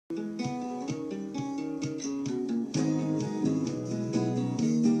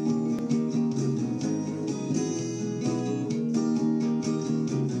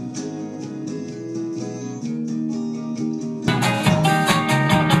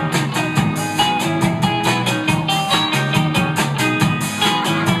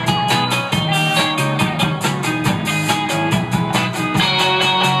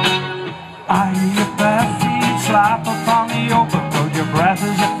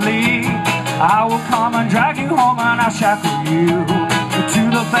I will come and drag you home and I'll shackle you to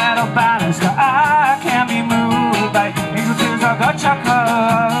the bed of banister. I can't be moved by angel tears. I got chuckle.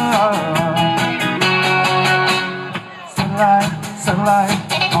 Satellite, satellite,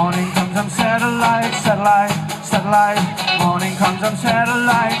 morning comes, I'm satellite, satellite, satellite, morning comes, I'm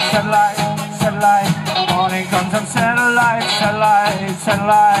satellite, satellite, satellite, morning comes, I'm satellite, satellite,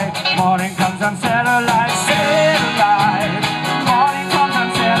 satellite, morning comes, I'm satellite, satellite, morning comes,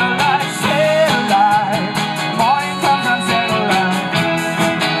 I'm satellite, satellite, morning comes, I'm satellite.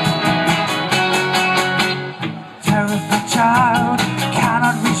 Terrified child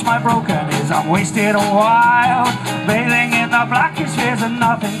cannot reach my broken ears. I'm wasted and wild, bathing in the blackest fears, and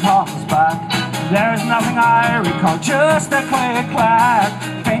nothing comes back. There is nothing I recall, just a quick clack.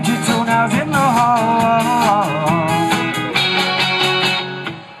 Paint your toenails in the hall.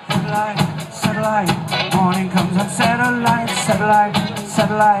 Satellite, satellite, morning comes, I'm satellite, satellite,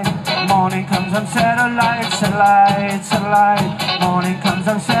 satellite, morning comes, I'm satellite, satellite, satellite, morning comes,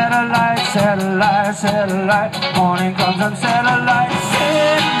 I'm satellite, satellite, satellite, morning comes, I'm satellite,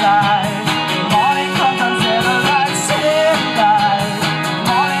 satellite, morning comes, I'm satellite, satellite,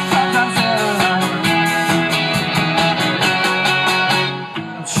 morning comes, I'm satellite.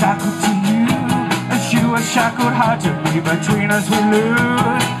 I'm shackled to you as you are shackled hard to me. Between us we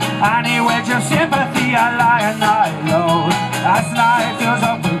lose any wedge of sympathy. I lie and I load as night fills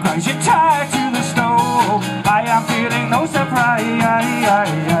up with cries. You're tied to the stove. I am feeling no surprise.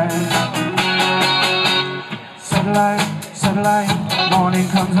 Satellite, satellite, morning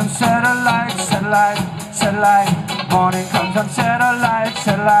comes, I'm satellite, satellite, satellite, morning comes, I'm satellite,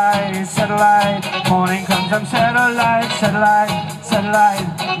 satellite, satellite, morning comes, I'm satellite, satellite,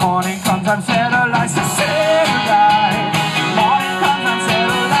 satellite, morning comes, I'm satellite, satellite.